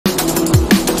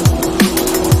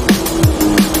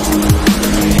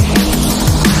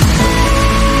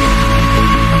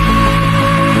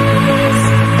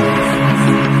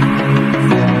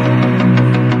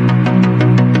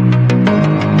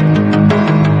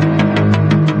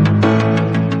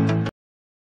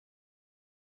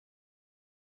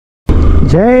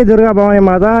జై దుర్గా భవాని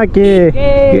మాతకి.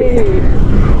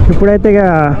 ఇప్పుడైతే ఇక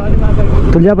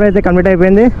తులజాపూర్ అయితే కంప్లీట్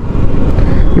అయిపోయింది.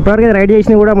 ఇప్పటివరకు రైడ్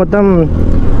చేసింది కూడా మొత్తం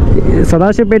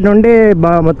సదాశివపేట నుండి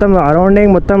మొత్తం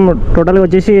అరౌండింగ్ మొత్తం టోటల్గా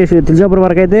వచ్చేసి తులజాపూర్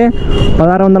వరకు అయితే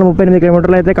 1638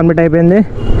 కిలోమీటర్లు అయితే కంప్లీట్ అయిపోయింది.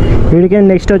 వీడికి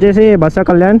నెక్స్ట్ వచ్చేసి బసవ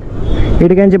కళ్యాణ్.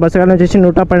 వీడికి నుంచి బసవ కళ్యాణ్ వచ్చేసి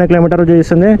 112 కిలోమీటర్లు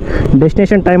చూపిస్తుంది.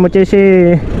 డెస్టినేషన్ టైం వచ్చేసి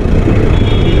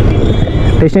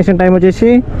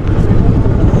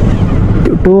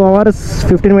 2 hours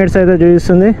 15 minutes అయితే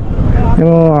చూపిస్తుంది.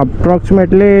 మేము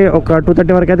అప్రాక్సిమేట్లీ ఒక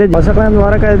 2:30 వరకు అయితే బసవ కళ్యాణ్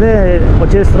వరకు అయితే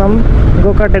వచ్చేస్తున్నాం.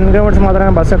 ఇంకొక 10 kilometers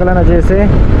మాత్రమే బసవ కళ్యాణ్ వచ్చేసి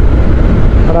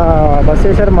అక్కడ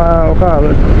బసవేశ్వర్ ఒక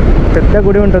పెద్ద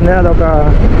గుడి ఉంటుంది. అదొక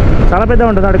చాలా పెద్ద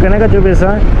ఉంటుంది. అక్కడికి వెనక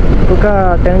చూపిస్తా. ఒక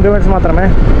 10 kilometers మాత్రమే.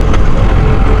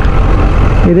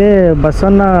 ఇదే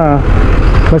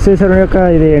బసవేశ్వరుని యొక్క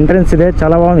ఇది ఎంట్రన్స్. ఇదే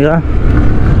చాలా బాగుంది కదా,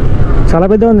 చాలా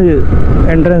పెద్ద ఉంది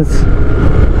ఎంట్రన్స్.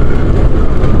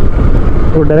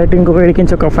 ఇప్పుడు డైరెక్ట్ ఇంకొక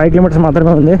ఇడికించి ఒక 5 kilometers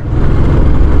మాత్రమే ఉంది.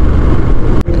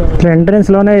 ఇట్లా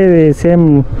ఎంట్రన్స్లోనే ఇది సేమ్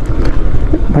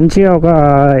మంచిగా ఒక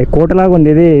కోటలాగా ఉంది.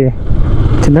 ఇది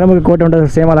చంద్రముఖి కోట ఉంటుంది,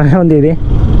 సేమ్ అలాగే ఉంది. ఇది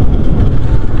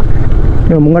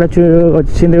ముంగడ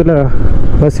వచ్చింది ఇట్లా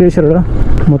బసవేశ్వరుడు.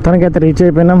 మొత్తానికి అయితే రీచ్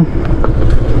అయిపోయినాం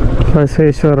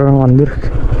బసవేశ్వర మందిర్.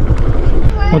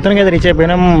 మొత్తానికి అయితే రీచ్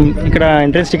అయిపోయినాం. ఇక్కడ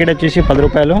ఎంట్రన్స్ టికెట్ వచ్చేసి 10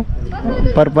 రూపాయలు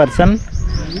పర్ పర్సన్.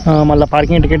 మళ్ళీ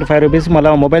పార్కింగ్ టికెట్ 5 రూపీస్. మళ్ళీ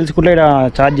మొబైల్స్ కూడా ఇక్కడ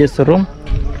ఛార్జ్ చేస్తారు.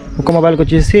 ఒక్క మొబైల్కి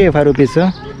వచ్చేసి 5 రూపీస్.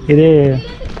 ఇది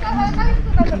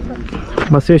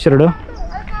బసవేశ్వరుడు.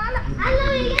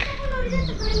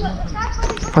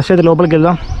 ఫస్ట్ అయితే లోపలికి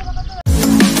వెళ్దాం.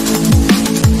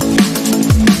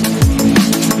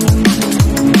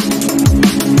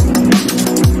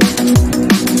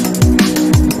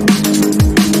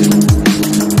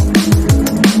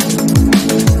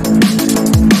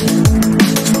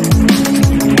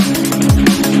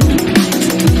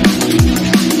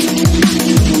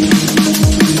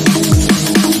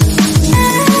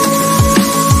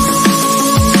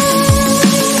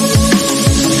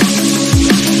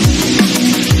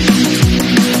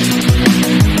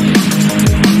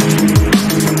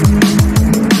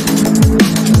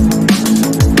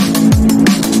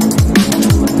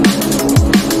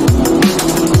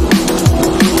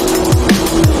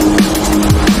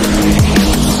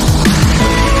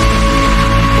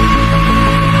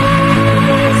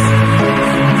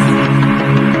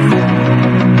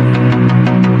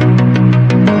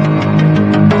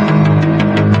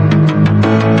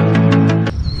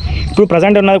 ఇప్పుడు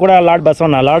ప్రజెంట్ ఉన్నది కూడా లార్డ్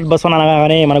బసవన్న. లార్డ్ బసవన్న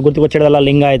అనగానే మనకు గుర్తుకొచ్చేదల్లా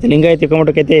లింగాయత్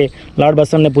ఎక్కువటకైతే లార్డ్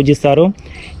బసవన్నని పూజిస్తారు.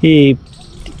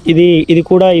 ఇది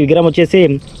కూడా ఈ విగ్రహం వచ్చేసి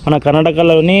మన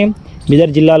కర్ణాటకలోని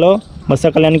బీదర్ జిల్లాలో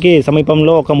బసవ కళ్యాణ్కి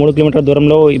సమీపంలో ఒక 3 కిలోమీటర్ల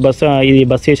దూరంలో ఇది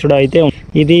బసవేశ్వరుడు అయితే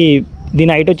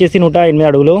దీని హైట్ వచ్చేసి 108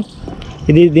 అడుగులు.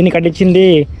 దీన్ని కట్టించింది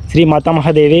శ్రీ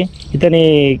మాతామహాదేవి. ఇతని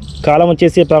కాలం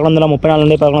వచ్చేసి 1134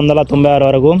 నుండి 1196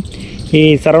 వరకు. ఈ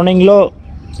సరౌండింగ్లో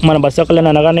మన బసవ కళ్యాణ్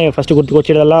అనగానే ఫస్ట్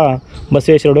గుర్తుకొచ్చేదల్లా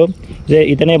బసవేశ్వరుడు.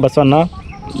 ఇతనే బసవన్న.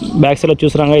 బ్యాక్ సైడ్లో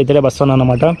చూసినాక ఇతనే బసవన్న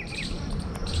అన్నమాట.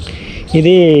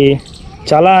 ఇది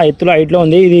చాలా ఎత్తులో హైట్లో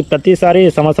ఉంది. ఇది ప్రతిసారి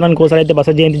సంవత్సరానికి ఒకసారి అయితే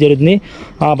బసవ జయంతి జరుగుతుంది.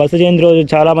 ఆ బసవ జయంతి రోజు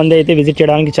చాలామంది అయితే విజిట్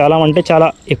చేయడానికి చాలా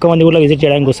ఎక్కువ మంది కూడా విజిట్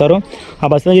చేయడానికి వస్తారు. ఆ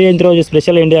బసవ జయంతి రోజు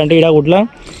స్పెషల్ ఏంటి అంటే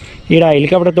ఈడ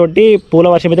హెలికాప్టర్ తోటి పూల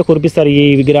వర్షం అయితే కురిపిస్తారు ఈ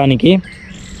విగ్రహానికి.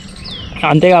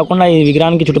 అంతేకాకుండా ఈ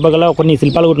విగ్రహానికి చుట్టుపక్కల కొన్ని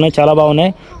శిల్పాలు కూడా ఉన్నాయి, చాలా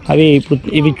బాగున్నాయి.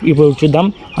 ఇప్పుడు చూద్దాం.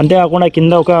 అంతేకాకుండా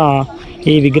కింద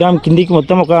ఈ విగ్రహం కిందికి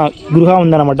మొత్తం ఒక గృహ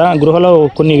ఉందన్నమాట. గృహలో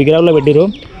కొన్ని విగ్రహాల్లో పెట్టారు.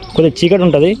 కొద్దిగా చీకటి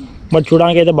ఉంటుంది, బట్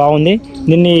చూడడానికి అయితే బాగుంది.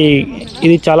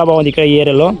 ఇది చాలా బాగుంది. ఇక్కడ ఈ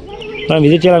ఏరియాలో మనం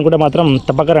విజిట్ చేయాలనుకుంటే మాత్రం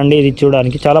తప్పక రండి. ఇది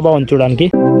చూడడానికి చాలా బాగుంది చూడడానికి.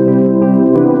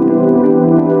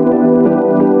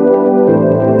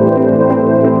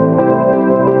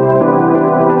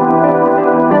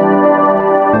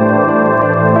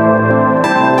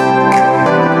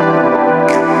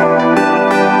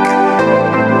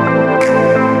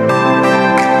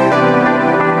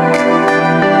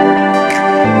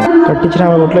 కట్టించిన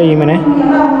ఒట్లో ఈమెనే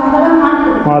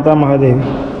మాతా మహాదేవి.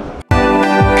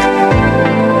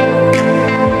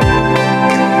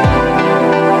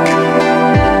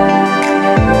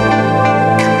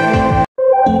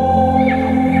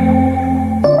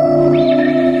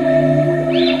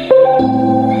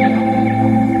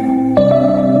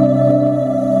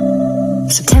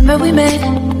 September we met,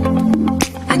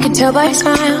 I could tell by your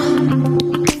smile.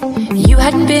 You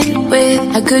hadn't been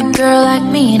with a good girl like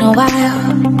me in a while.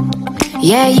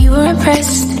 Yeah, you were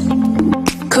impressed,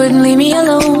 couldn't leave me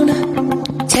alone.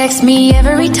 Text me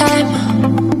every time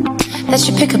that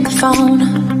you pick up the phone.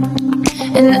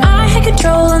 And I had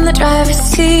control in the driver's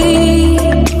seat,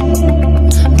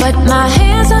 but my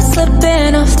hands are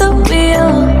slipping off the wheel.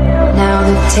 Now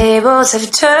the tables have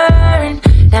turned.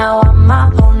 Now I'm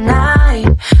up all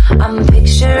night. I'm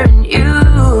picturing you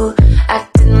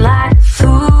acting like a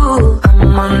fool.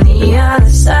 I'm on the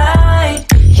other side.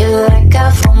 You're like a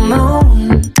full moon,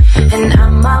 and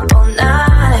I'm up all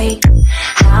night,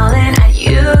 howling at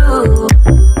you.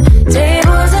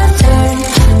 Tables have turned.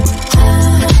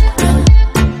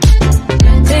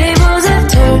 Tables have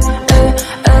turned.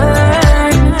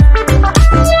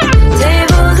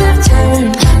 Tables have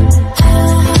turned.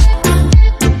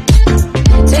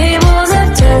 Tables have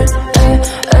turned.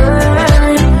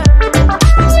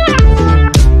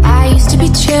 I used to be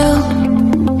chill.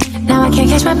 Now I can't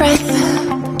catch my breath.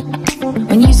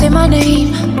 When you say my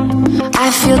name, I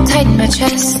feel tight in my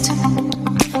chest.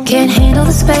 Can't handle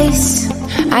the space.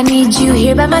 I need you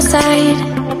here by my side.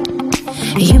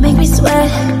 You make me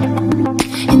sweat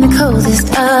in the coldest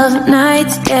of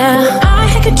nights, yeah. I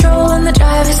had control in the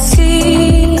driver's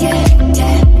seat,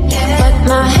 but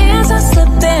my hands are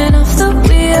slipping off the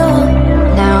wheel.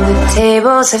 Now the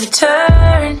tables have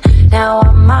turned. Now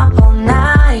I'm up all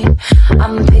night.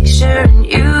 I'm picturing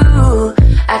you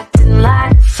acting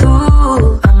like a fool.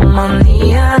 I'm on the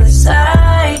other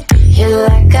side. You're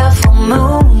like a full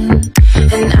moon,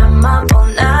 and I'm up all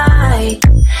night,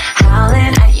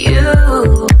 howling at you.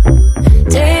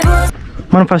 Tables.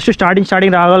 మనం first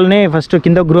starting రాగానే first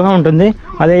కింద గృహ ఉంటుంది.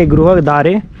 అదే గృహ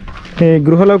దారి. ఈ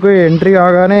గృహలోకి entry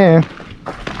కాగానే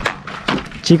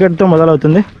చీకటితో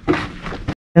మొదలవుతుంది.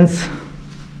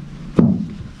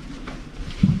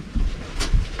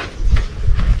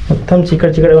 మొత్తం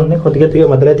చీకటిగా ఉంది. కొద్దిగా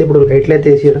మధ్యలో అయితే ఇప్పుడు లైట్లు అయితే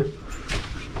వేసారు.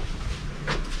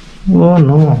 ఓ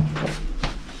నో,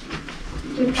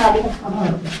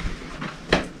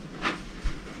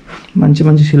 మంచి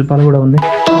మంచి శిల్పాలు కూడా ఉంది.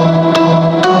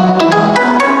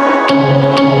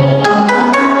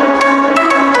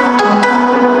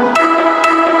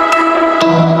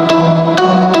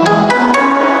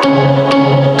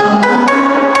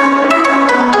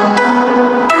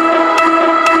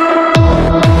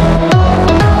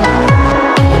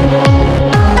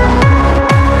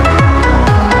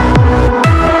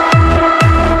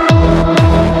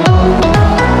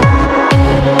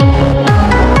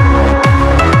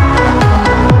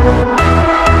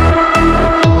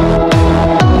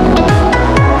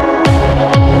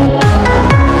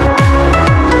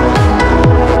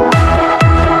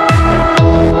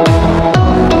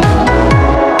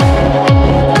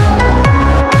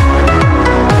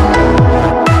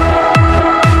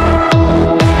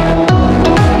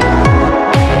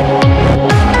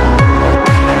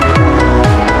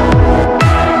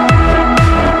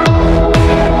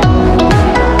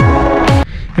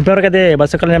 ఇప్పటివరకు అయితే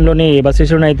బస్సు కళ్యాణంలోని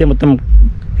బసవేశ్వరుని అయితే మొత్తం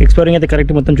ఎక్స్ప్లోరింగ్ అయితే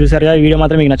కరెక్ట్ మొత్తం చూసారుగా. వీడియో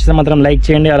మాత్రం మీకు నచ్చితే మాత్రం లైక్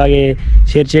చేయండి, అలాగే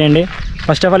షేర్ చేయండి.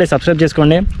 ఫస్ట్ ఆఫ్ ఆల్ సబ్స్క్రైబ్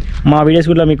చేసుకోండి. మా వీడియోస్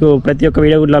కూడా మీకు ప్రతి ఒక్క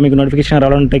వీడియో కూడా మీకు నోటిఫికేషన్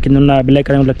రావాలంటే కింద ఉన్న బెల్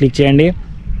ఐకాన్ కూడా క్లిక్ చేయండి.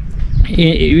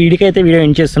 వీడికైతే వీడియో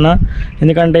ఎండ్ చేస్తున్నా,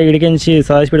 ఎందుకంటే వీడికి నుంచి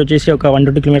సదాశివపేట వచ్చేసి ఒక 1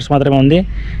 to 2 కిలోమీటర్స్ మాత్రమే ఉంది.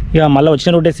 ఇక మళ్ళీ వచ్చిన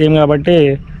రూటే సేమ్ కాబట్టి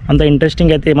అంత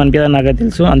ఇంట్రెస్టింగ్ అయితే మనకి నాకు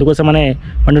తెలుసు. అందుకోసమనే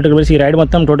 1 to 2 కిలోమీటర్స్. ఈ రైడ్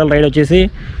మొత్తం టోటల్ రైడ్ వచ్చేసి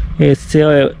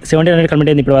 1700 కంప్లీట్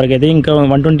అయింది ఇప్పటి వరకు అయితే. ఇంకా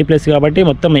 120+ కాబట్టి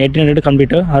మొత్తం 1800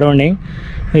 కంప్లీట్ అరౌండింగ్.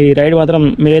 ఈ రైడ్ మాత్రం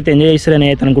మీరైతే ఎంజాయ్ చేస్తారని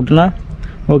అయితే అనుకుంటున్నా.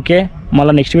 ఓకే,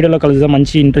 మళ్ళీ నెక్స్ట్ వీడియోలో కలుద్దాం.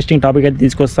 మంచి ఇంట్రెస్టింగ్ టాపిక్ అయితే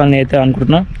తీసుకొస్తానని అయితే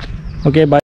అనుకుంటున్నా. Okay,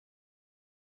 bye.